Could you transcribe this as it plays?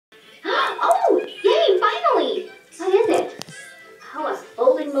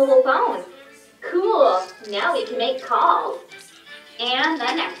called. And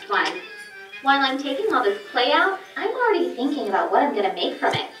the next one. While I'm taking all this clay out, I'm already thinking about what I'm going to make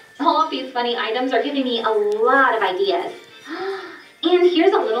from it. All of these funny items are giving me a lot of ideas. And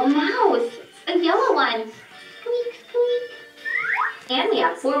here's a little mouse, a yellow one. Squeak, squeak. And we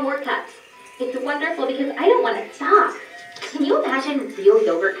have 4 more cups. It's wonderful because I don't want to stop. Can you imagine real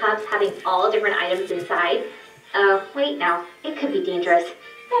yogurt cups having all different items inside? Oh, wait, no, it could be dangerous.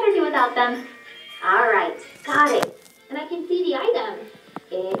 Better do without them. All right, got it. And I can see the item.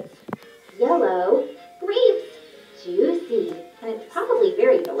 It's yellow grapes. Juicy. And it's probably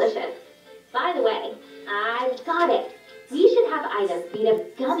very delicious. By the way, I've got it. We should have items made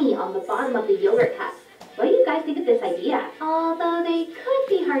of gummy on the bottom of the yogurt cup. What do you guys think of this idea? Although they could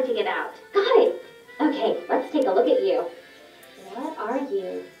be hard to get out. Got it. Okay, let's take a look at you. What are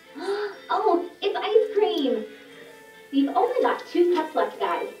you? Oh, it's ice cream. We've only got 2 cups left,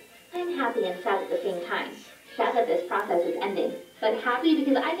 guys. I'm happy and sad at the same time. Sad that this process is ending, but happy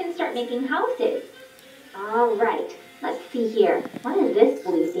because I can start making houses. All right, let's see here. What is this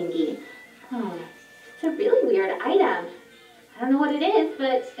blue thingy? It's a really weird item. I don't know what it is,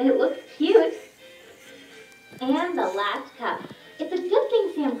 but it looks cute. And the last cup. It's a good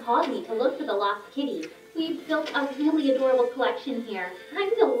thing Sam called me to look for the lost kitty. We've built a really adorable collection here. I'm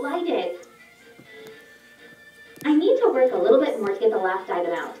delighted. I need to work a little bit more to get the last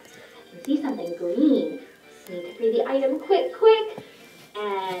item out. I can see something green. I need to free the item quick, quick.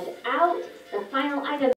 And out. The final item.